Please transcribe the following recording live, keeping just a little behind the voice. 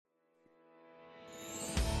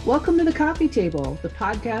Welcome to the Copy Table, the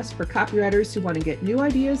podcast for copywriters who want to get new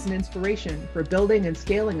ideas and inspiration for building and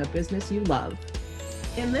scaling a business you love.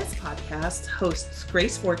 In this podcast, hosts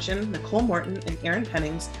Grace Fortune, Nicole Morton, and Erin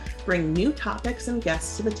Pennings bring new topics and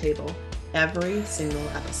guests to the table every single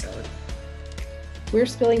episode. We're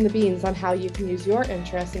spilling the beans on how you can use your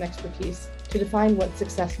interests and expertise to define what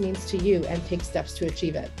success means to you and take steps to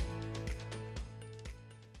achieve it.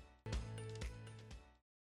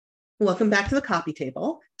 Welcome back to the Copy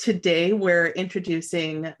Table. Today, we're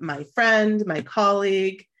introducing my friend, my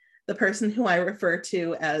colleague, the person who I refer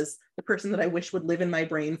to as the person that I wish would live in my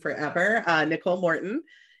brain forever, Nicole Morton,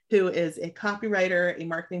 who is a copywriter, a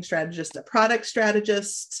marketing strategist, a product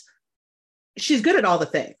strategist. She's good at all the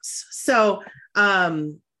things. So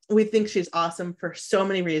we think she's awesome for so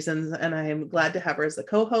many reasons, and I am glad to have her as the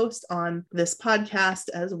co-host on this podcast,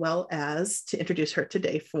 as well as to introduce her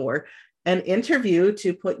today for an interview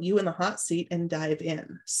to put you in the hot seat and dive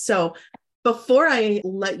in. So before I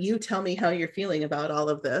let you tell me how you're feeling about all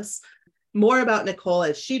of this, more about Nicole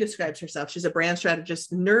as she describes herself. She's a brand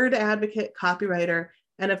strategist, nerd advocate, copywriter,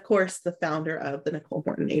 and of course, the founder of the Nicole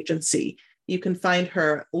Morton Agency. You can find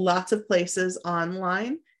her lots of places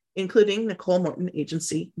online, including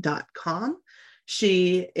NicoleMortonAgency.com.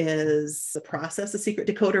 She is the process, the secret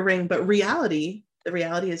decoder ring, but the reality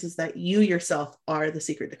is that you yourself are the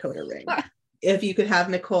secret decoder ring. If you could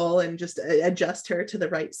have Nicole and just adjust her to the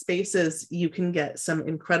right spaces, you can get some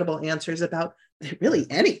incredible answers about really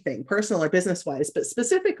anything, personal or business-wise, but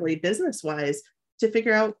specifically business-wise, to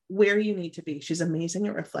figure out where you need to be. She's amazing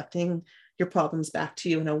at reflecting your problems back to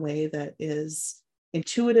you in a way that is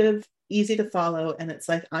intuitive, easy to follow, and it's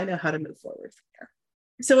like, I know how to move forward from here.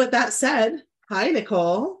 So with that said, hi,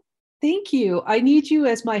 Nicole. Thank you. I need you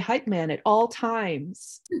as my hype man at all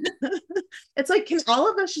times. It's like, can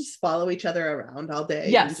all of us just follow each other around all day?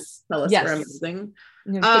 Yes. And just tell us we're amazing.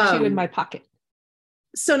 I'm going to put you in my pocket.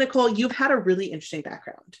 So Nicole, you've had a really interesting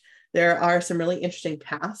background. There are some really interesting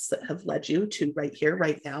paths that have led you to right here,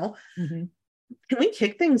 right now. Mm-hmm. Can we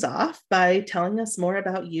kick things off by telling us more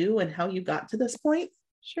about you and how you got to this point?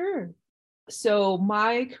 Sure. So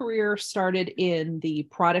my career started in the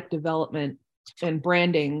product development and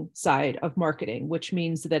branding side of marketing, which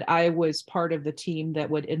means that I was part of the team that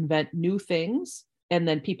would invent new things, and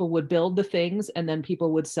then people would build the things, and then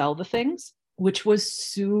people would sell the things, which was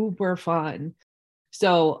super fun.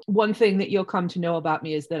 So one thing that you'll come to know about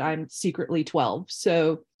me is that I'm secretly 12.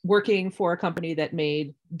 So working for a company that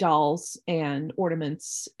made dolls and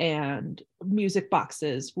ornaments and music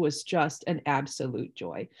boxes was just an absolute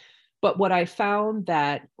joy. But what I found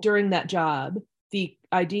that during that job, the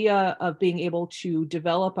idea of being able to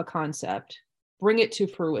develop a concept, bring it to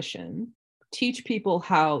fruition, teach people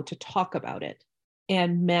how to talk about it,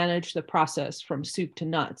 and manage the process from soup to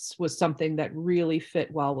nuts was something that really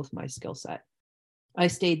fit well with my skill set. I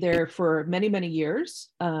stayed there for many, many years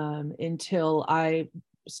until I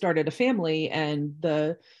started a family, and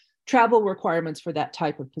the travel requirements for that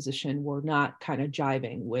type of position were not kind of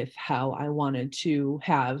jiving with how I wanted to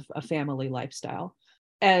have a family lifestyle.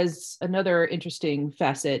 As another interesting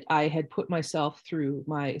facet, I had put myself through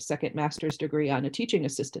my second master's degree on a teaching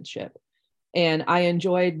assistantship, and I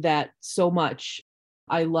enjoyed that so much.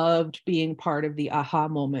 I loved being part of the aha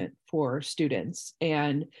moment for students.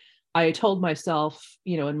 And I told myself,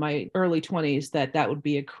 in my early 20s that would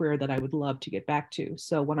be a career that I would love to get back to.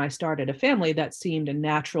 So when I started a family, that seemed a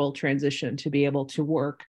natural transition to be able to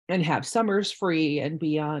work and have summers free and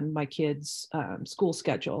be on my kids' school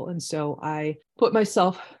schedule. And so I put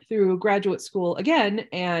myself through graduate school again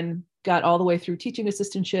and got all the way through teaching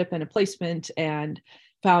assistantship and a placement, and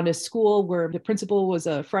found a school where the principal was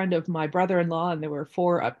a friend of my brother-in-law, and there were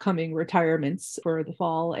 4 upcoming retirements for the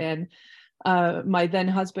fall. And my then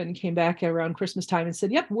husband came back around Christmas time and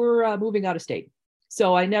said, yep, we're moving out of state.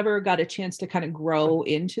 So I never got a chance to kind of grow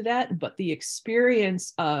into that, but the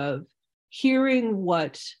experience of hearing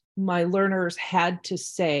what my learners had to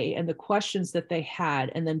say and the questions that they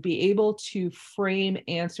had, and then be able to frame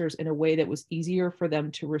answers in a way that was easier for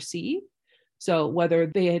them to receive. So whether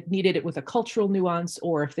they had needed it with a cultural nuance,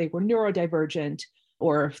 or if they were neurodivergent,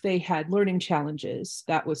 or if they had learning challenges,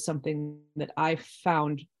 that was something that I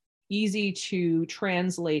found easy to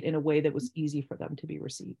translate in a way that was easy for them to be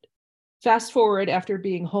received. Fast forward, after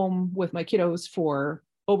being home with my kiddos for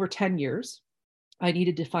over 10 years, I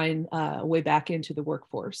needed to find a way back into the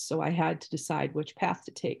workforce. So I had to decide which path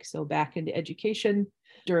to take. So back into education.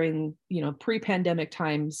 During, pre-pandemic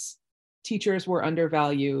times, teachers were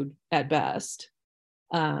undervalued at best,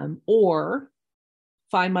 or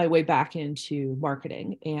find my way back into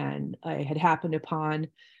marketing. And I had happened upon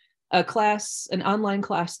a class, an online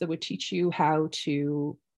class that would teach you how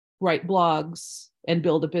to write blogs and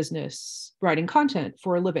build a business writing content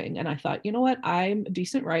for a living. And I thought, you know what? I'm a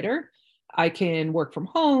decent writer. I can work from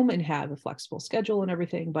home and have a flexible schedule and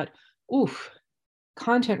everything. But oof,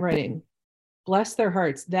 content writing, bless their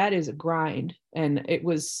hearts, that is a grind. And it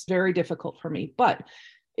was very difficult for me. But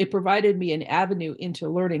it provided me an avenue into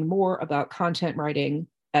learning more about content writing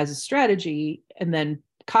as a strategy, and then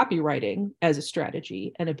copywriting as a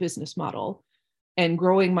strategy and a business model, and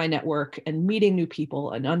growing my network and meeting new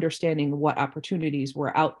people and understanding what opportunities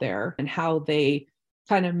were out there and how they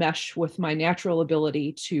kind of mesh with my natural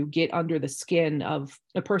ability to get under the skin of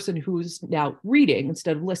a person who's now reading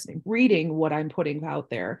instead of listening, reading what I'm putting out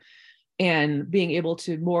there and being able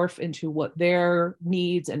to morph into what their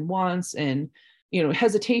needs and wants and,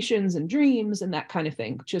 hesitations and dreams and that kind of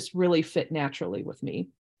thing just really fit naturally with me.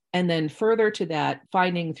 And then further to that,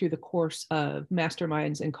 finding through the course of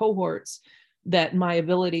masterminds and cohorts that my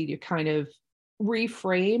ability to kind of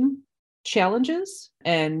reframe challenges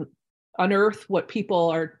and unearth what people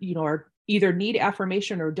are either need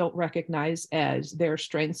affirmation or don't recognize as their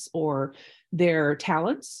strengths or their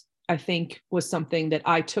talents, I think was something that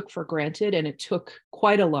I took for granted. And it took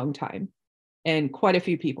quite a long time and quite a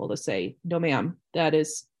few people to say, no, ma'am, that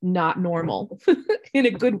is not normal in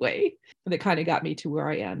a good way. That kind of got me to where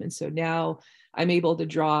I am. And so now I'm able to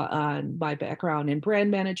draw on my background in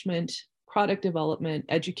brand management, product development,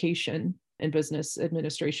 education, and business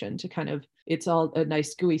administration to kind of, it's all a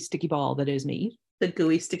nice gooey sticky ball that is me. The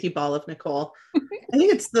gooey sticky ball of Nicole. I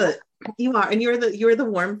think it's you are, and you're the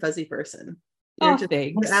warm fuzzy person. Thanks.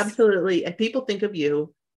 You're absolutely, and people think of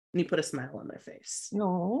you and you put a smile on their face.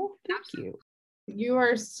 Oh, thank you. You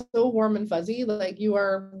are so warm and fuzzy. Like you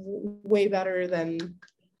are way better than,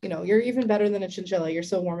 you're even better than a chinchilla. You're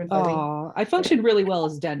so warm and fuzzy. Oh, I functioned really well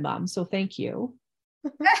as den mom. So thank you.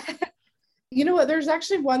 You know what? There's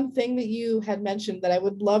actually one thing that you had mentioned that I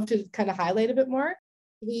would love to kind of highlight a bit more.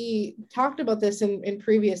 We talked about this in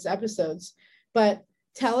previous episodes, but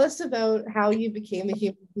tell us about how you became the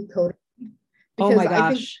Human Decoder Ring. Oh my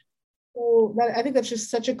gosh. I think that's just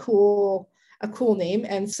such a cool name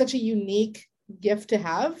and such a unique gift to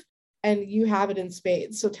have. And you have it in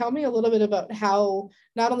spades. So tell me a little bit about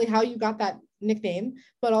not only how you got that nickname,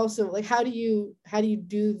 but also like how do you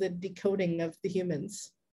do the decoding of the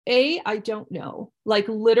humans? I don't know. Like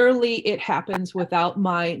literally it happens without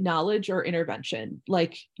my knowledge or intervention.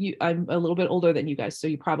 Like I'm a little bit older than you guys, so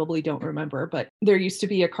you probably don't remember, but there used to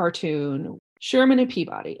be a cartoon, Sherman and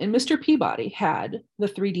Peabody, and Mr. Peabody had the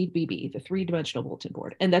 3D BB, the three-dimensional bulletin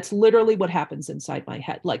board. And that's literally what happens inside my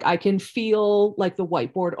head. Like I can feel like the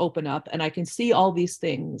whiteboard open up and I can see all these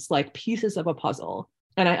things like pieces of a puzzle.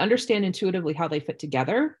 And I understand intuitively how they fit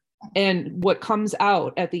together. And what comes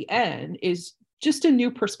out at the end is just a new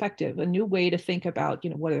perspective, a new way to think about,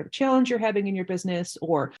 whatever challenge you're having in your business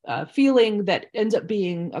or a feeling that ends up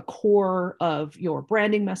being a core of your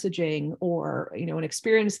branding messaging or, an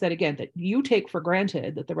experience that, again, that you take for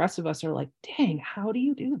granted that the rest of us are like, dang, how do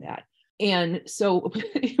you do that? And so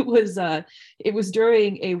it was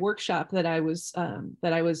during a workshop that I was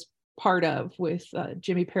part of with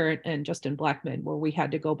Jimmy Parent and Justin Blackman, where we had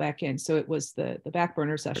to go back in. So it was the back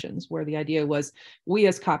burner sessions where the idea was we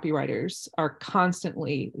as copywriters are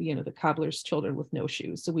constantly, the cobbler's children with no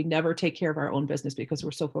shoes. So we never take care of our own business because we're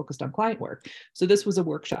so focused on client work. So this was a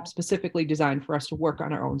workshop specifically designed for us to work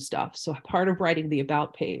on our own stuff. So part of writing the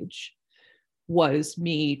about page was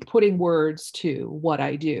me putting words to what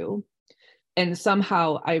I do. And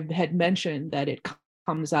somehow I had mentioned that it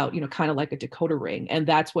comes out, kind of like a decoder ring. And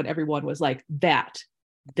that's what everyone was like, that's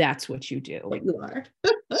what you do. What you are.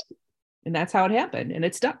 And that's how it happened. And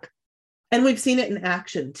it stuck. And we've seen it in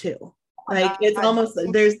action too. Like it's almost,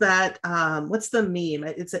 there's that, what's the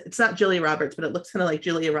meme? It's not Julia Roberts, but it looks kind of like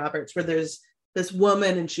Julia Roberts, where there's this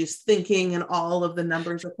woman and she's thinking and all of the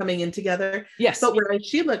numbers are coming in together. Yes. But whereas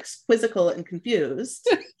she looks quizzical and confused,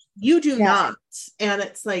 you do not. And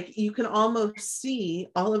it's like, you can almost see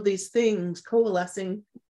all of these things coalescing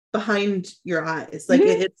behind your eyes. Like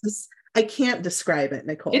it's just, I can't describe it,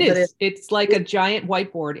 Nicole. It's like a giant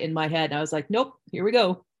whiteboard in my head. I was like, nope, here we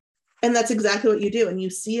go. And that's exactly what you do. And you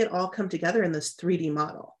see it all come together in this 3D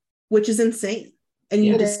model, which is insane. And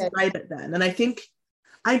you describe it then. And I think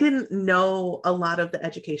I didn't know a lot of the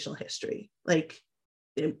educational history, like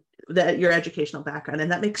your educational background.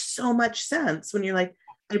 And that makes so much sense when you're like,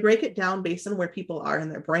 I break it down based on where people are in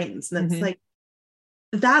their brains. And it's like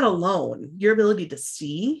that alone, your ability to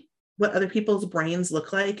see what other people's brains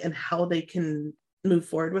look like and how they can move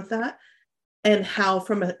forward with that. And how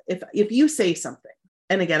if you say something,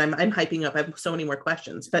 and again, I'm hyping up, I have so many more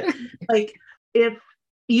questions, but like if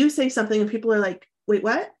you say something and people are like, wait,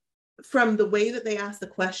 what? from the way that they ask the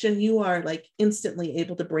question, you are like instantly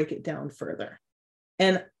able to break it down further.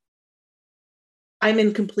 And I'm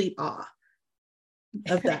in complete awe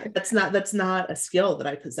of that. That's not a skill that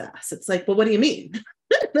I possess. It's like, well, what do you mean?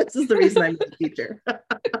 This is the reason I'm a teacher.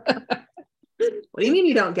 What do you mean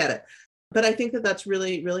you don't get it? But I think that that's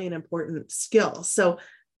really, really an important skill. So,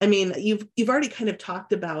 I mean, you've already kind of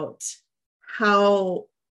talked about how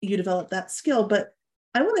you develop that skill, but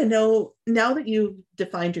I want to know, now that you've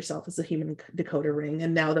defined yourself as a human decoder ring,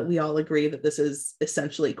 and now that we all agree that this is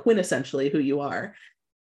essentially, quintessentially who you are,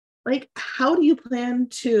 like, how do you plan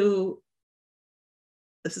to,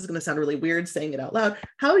 this is going to sound really weird saying it out loud,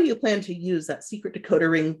 how do you plan to use that secret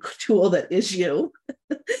decoder ring tool that is you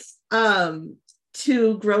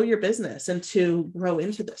to grow your business and to grow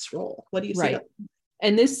into this role? What do you see? Right.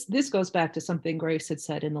 And this goes back to something Grace had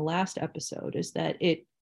said in the last episode, is that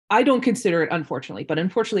I don't consider it, unfortunately, but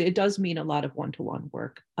unfortunately, it does mean a lot of one-to-one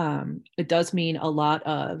work. It does mean a lot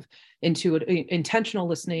of intentional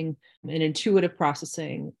listening and intuitive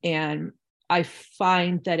processing. And I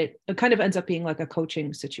find that it kind of ends up being like a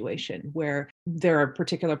coaching situation where there are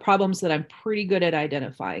particular problems that I'm pretty good at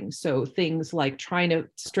identifying. So things like trying to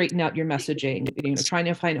straighten out your messaging, trying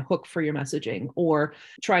to find a hook for your messaging, or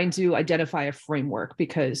trying to identify a framework,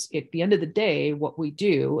 because at the end of the day, what we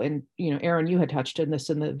do, and Erin, you had touched on this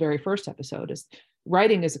in the very first episode, is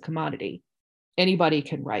writing is a commodity. Anybody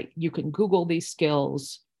can write. You can Google these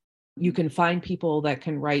skills. You can find people that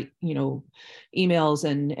can write, emails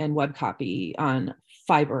and web copy on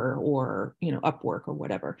Fiverr or, Upwork or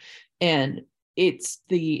whatever. And it's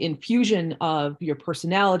the infusion of your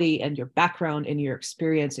personality and your background and your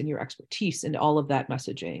experience and your expertise and all of that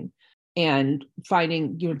messaging. And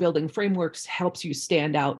finding, building frameworks helps you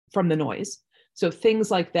stand out from the noise. So things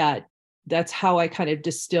like that, that's how I kind of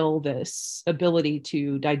distill this ability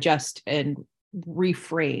to digest and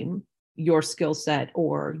reframe your skill set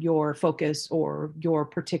or your focus or your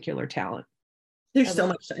particular talent. There's so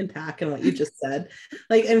much to unpack in what you just said.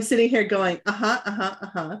 Like, I'm sitting here going,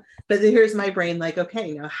 but here's my brain like,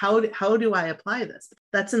 okay, now how do I apply this?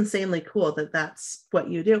 That's insanely cool that that's what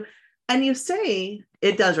you do. And you say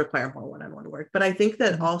it does require more one-on-one work, but I think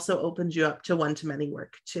that also opens you up to one-to-many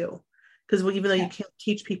work too. Because even though you can't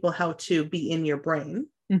teach people how to be in your brain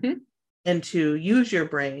and to use your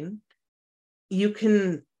brain,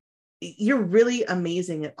 you're really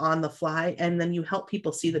amazing at on the fly. And then you help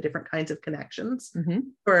people see the different kinds of connections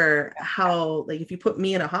for how, like, if you put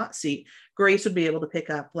me in a hot seat, Grace would be able to pick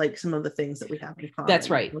up like some of the things that we have in common. That's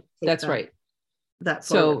right. That's right. That's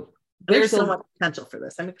so there's so much potential for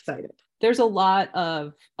this. I'm excited. There's a lot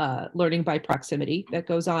of learning by proximity that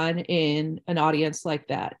goes on in an audience like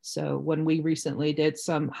that. So when we recently did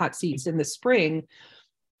some hot seats in the spring,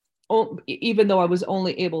 even though I was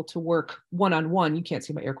only able to work one-on-one, you can't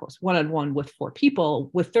see my air quotes, one-on-one with 4 people,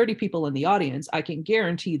 with 30 people in the audience, I can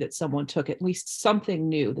guarantee that someone took at least something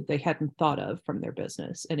new that they hadn't thought of from their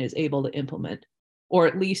business and is able to implement, or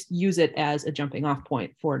at least use it as a jumping off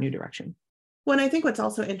point for a new direction. Well, and I think what's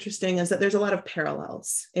also interesting is that there's a lot of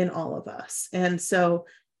parallels in all of us. And so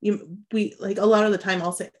we like a lot of the time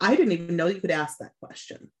I'll say, I didn't even know you could ask that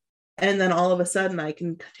question. And then all of a sudden I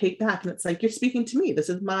can take back and it's like, you're speaking to me. This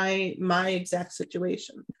is my exact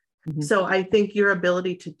situation. So I think your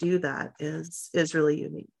ability to do that is really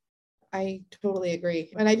unique. I totally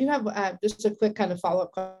agree. And I do have just a quick kind of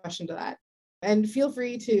follow-up question to that. And feel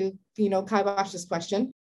free to, kibosh this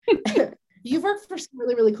question. You've worked for some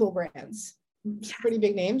really, really cool brands, pretty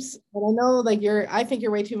big names. And I know like I think you're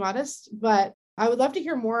way too modest, but I would love to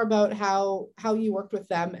hear more about how you worked with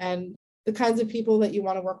them and the kinds of people that you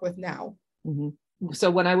want to work with now.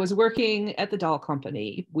 So when I was working at the doll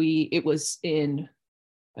company, it was in,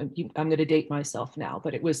 I'm going to date myself now,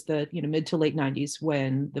 but it was the mid to late 90s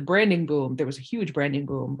when the branding boom, there was a huge branding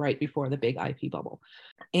boom right before the big IP bubble.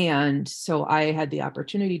 And so I had the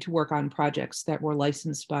opportunity to work on projects that were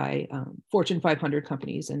licensed by Fortune 500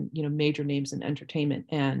 companies and major names in entertainment,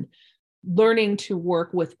 and learning to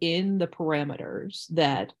work within the parameters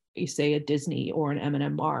that you say a Disney or an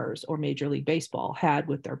M&M Mars or Major League Baseball had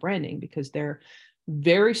with their branding, because they're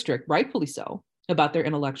very strict, rightfully so, about their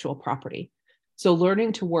intellectual property. So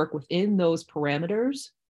learning to work within those parameters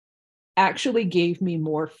actually gave me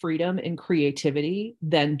more freedom and creativity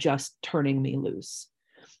than just turning me loose.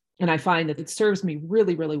 And I find that it serves me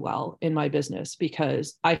really, really well in my business,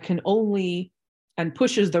 because I can only, and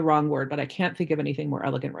push is the wrong word, but I can't think of anything more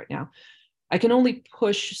elegant right now. I can only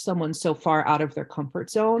push someone so far out of their comfort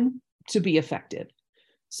zone to be effective.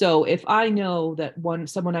 So if I know that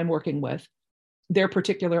someone I'm working with their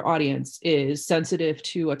particular audience is sensitive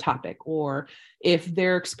to a topic, or if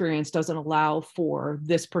their experience doesn't allow for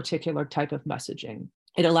this particular type of messaging.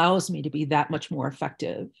 It allows me to be that much more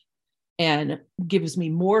effective and gives me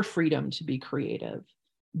more freedom to be creative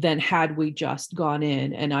than had we just gone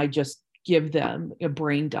in and I just give them a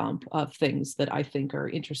brain dump of things that I think are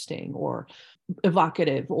interesting or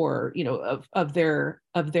evocative, or, you know, of their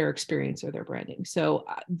experience or their branding. So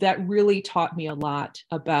that really taught me a lot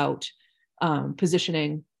about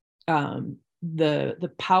positioning,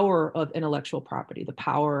 the power of intellectual property, the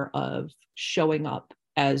power of showing up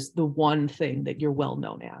as the one thing that you're well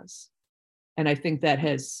known as. And I think that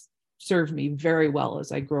has served me very well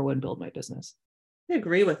as I grow and build my business. I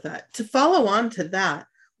agree with that. To follow on to that,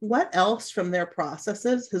 what else from their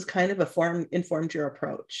processes has kind of informed your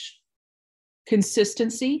approach?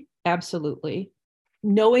 Consistency, absolutely.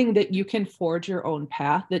 Knowing that you can forge your own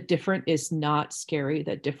path, that different is not scary,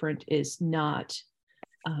 that different is not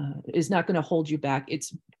going to hold you back.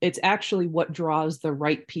 It's actually what draws the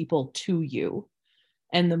right people to you.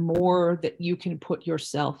 And the more that you can put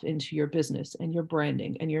yourself into your business and your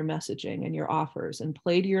branding and your messaging and your offers and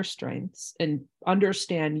play to your strengths and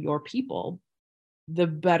understand your people, the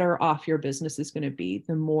better off your business is going to be,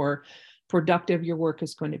 the more productive your work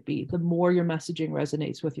is going to be, the more your messaging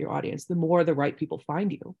resonates with your audience, the more the right people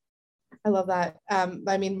find you. I love that.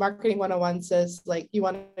 I mean, Marketing 101 says, like, you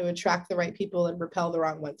want to attract the right people and repel the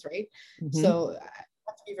wrong ones, right? Mm-hmm. So I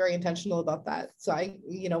have to be very intentional about that. So I,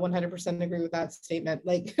 100% agree with that statement.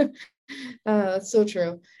 Like, so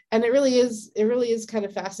true. And it really is kind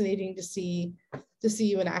of fascinating to see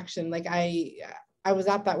you in action. Like I was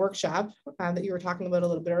at that workshop that you were talking about a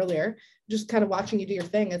little bit earlier, just kind of watching you do your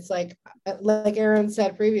thing. It's like Erin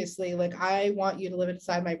said previously, like, I want you to live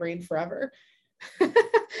inside my brain forever.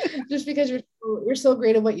 Just because you're so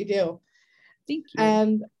great at what you do. Thank you.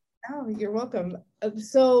 And you're welcome.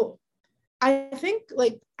 So I think,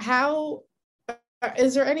 like, how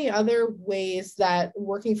is there any other ways that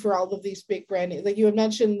working for all of these big branding, like you had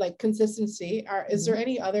mentioned, like consistency, is there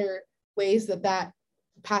any other ways that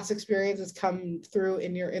past experience has come through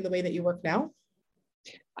in the way that you work now?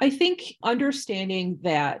 I think understanding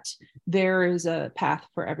that there is a path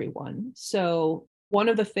for everyone. So one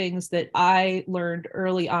of the things that I learned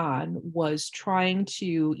early on was trying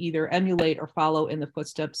to either emulate or follow in the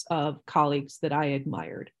footsteps of colleagues that I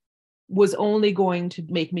admired was only going to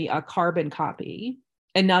make me a carbon copy,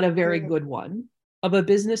 and not a very good one, of a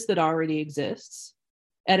business that already exists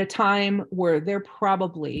at a time where they're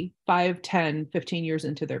probably 5, 10, 15 years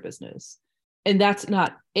into their business. And that's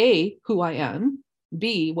not A, who I am,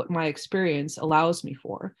 B, what my experience allows me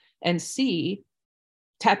for, and C,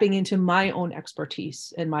 tapping into my own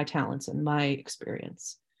expertise and my talents and my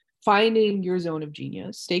experience. Finding your zone of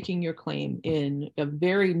genius, staking your claim in a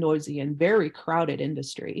very noisy and very crowded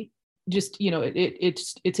industry, just,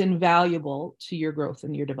 it's invaluable to your growth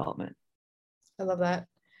and your development. I love that.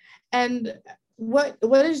 And what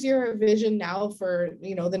is your vision now for,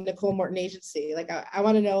 the Nicole Morton Agency? Like, I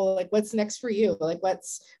want to know, like, what's next for you? Like, what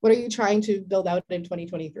are you trying to build out in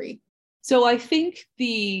 2023? So I think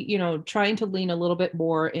trying to lean a little bit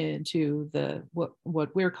more into what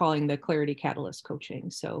we're calling the clarity catalyst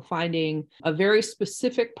coaching. So finding a very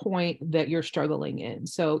specific point that you're struggling in.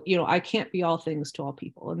 So, I can't be all things to all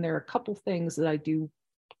people. And there are a couple things that I do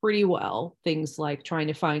pretty well. Things like trying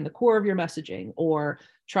to find the core of your messaging, or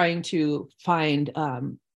trying to find,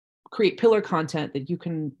 create pillar content that you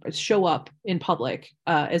can show up in public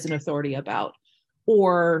as an authority about,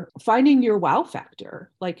 or finding your wow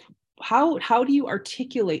factor. Like, how do you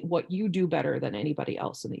articulate what you do better than anybody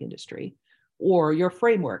else in the industry, or your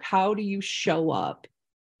framework? How do you show up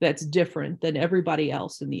that's different than everybody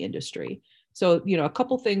else in the industry? So, a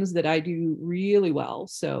couple things that I do really well.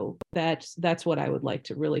 So that's what I would like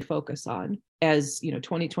to really focus on as,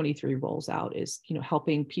 2023 rolls out, is,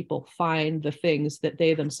 helping people find the things that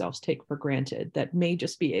they themselves take for granted that may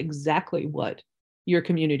just be exactly what your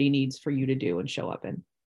community needs for you to do and show up in.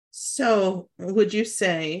 So would you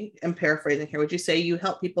say, I'm paraphrasing here, would you say you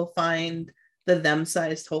help people find the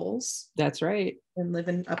them-sized holes? That's right. And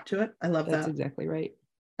living up to it? I love that. That's exactly right.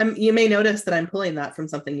 You may notice that I'm pulling that from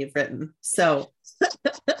something you've written. So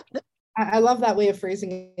I love that way of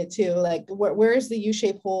phrasing it too. Like, where is the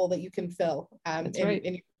U-shaped hole that you can fill? That's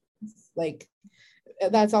right. Like,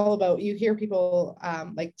 that's all about, you hear people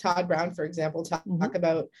like Todd Brown, for example, talk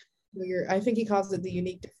about I think he calls it the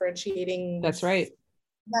unique differentiating. That's right.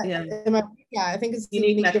 I think it's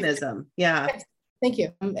unique mechanism. Yeah. Thank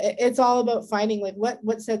you. It's all about finding, like,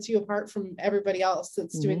 what sets you apart from everybody else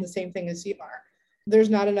that's doing the same thing as you are.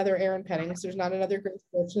 There's not another Erin Pennings. There's not another Grace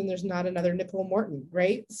Wilson. There's not another Nicole Morton,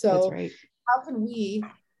 right? So right. how can we,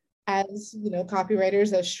 as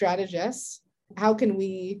copywriters, as strategists, how can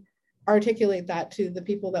we articulate that to the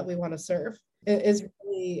people that we want to serve? It is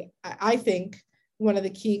really, I think, one of the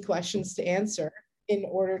key questions to answer in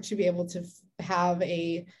order to be able to have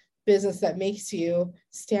a business that makes you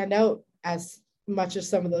stand out as much as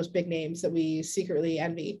some of those big names that we secretly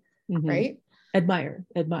envy, right? Admire.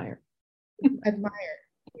 I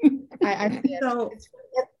it's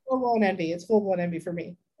full-blown envy. It's full-blown envy for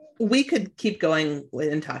me. We could keep going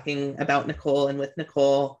and talking about Nicole and with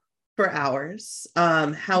Nicole for hours.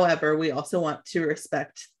 However, we also want to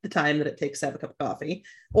respect the time that it takes to have a cup of coffee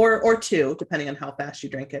or two, depending on how fast you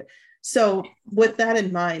drink it. So with that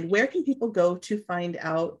in mind, where can people go to find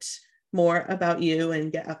out more about you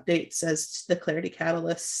and get updates as the Clarity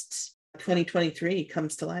Catalyst 2023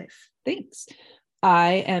 comes to life? Thanks.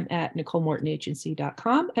 I am at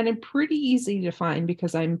NicoleMortonAgency.com, and I'm pretty easy to find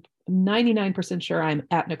because I'm 99% sure I'm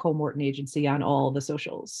at Nicole Morton Agency on all the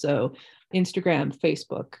socials. So Instagram,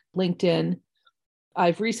 Facebook, LinkedIn.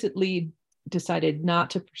 I've recently decided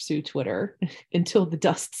not to pursue Twitter until the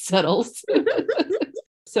dust settles.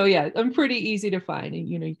 So yeah, I'm pretty easy to find. And,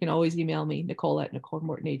 you can always email me, Nicole at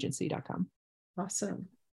NicoleMortonAgency.com. Awesome.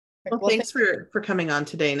 Well, thanks for coming on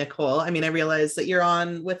today, Nicole. I mean, I realize that you're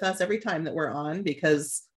on with us every time that we're on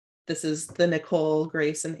because this is the Nicole,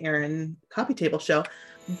 Grace, and Erin Coffee Table Show.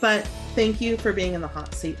 But thank you for being in the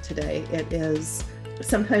hot seat today. It is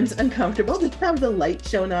sometimes uncomfortable to have the light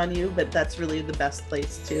shown on you, but that's really the best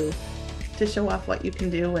place to show off what you can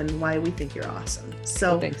do and why we think you're awesome.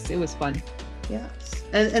 So thanks. It was fun. Yes.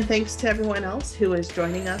 And thanks to everyone else who is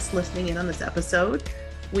joining us, listening in on this episode.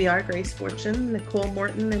 We are Grace Fortune, Nicole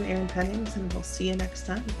Morton, and Erin Pennings, and we'll see you next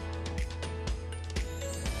time.